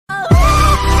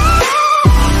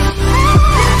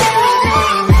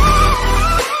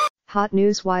Hot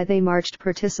news: why they marched.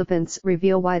 Participants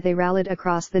reveal why they rallied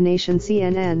across the nation.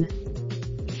 CNN.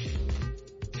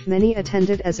 Many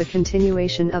attended as a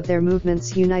continuation of their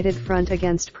movement's united front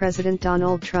against President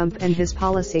Donald Trump and his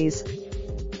policies.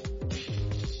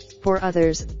 For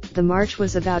others, the march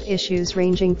was about issues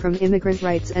ranging from immigrant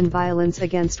rights and violence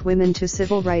against women to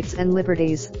civil rights and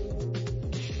liberties.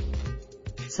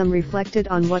 Some reflected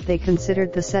on what they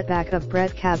considered the setback of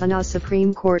Brett Kavanaugh's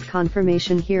Supreme Court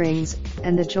confirmation hearings,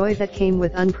 and the joy that came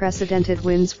with unprecedented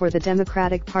wins for the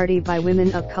Democratic Party by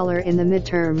women of color in the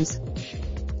midterms.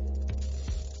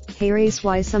 Here's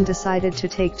why some decided to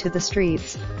take to the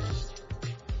streets.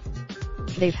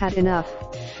 They've had enough.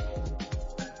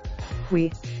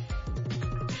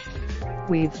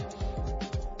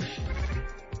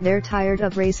 They're tired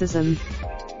of racism.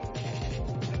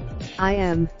 I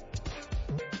am.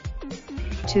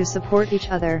 To support each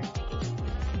other.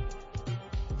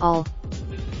 All.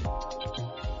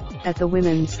 At the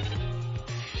women's.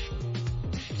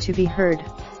 To be heard.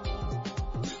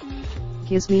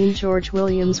 Yasmeen George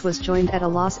Williams was joined at a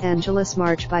Los Angeles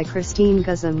march by Christine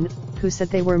Guzman, who said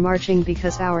they were marching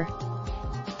because our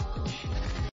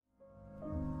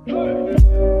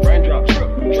Raindrops.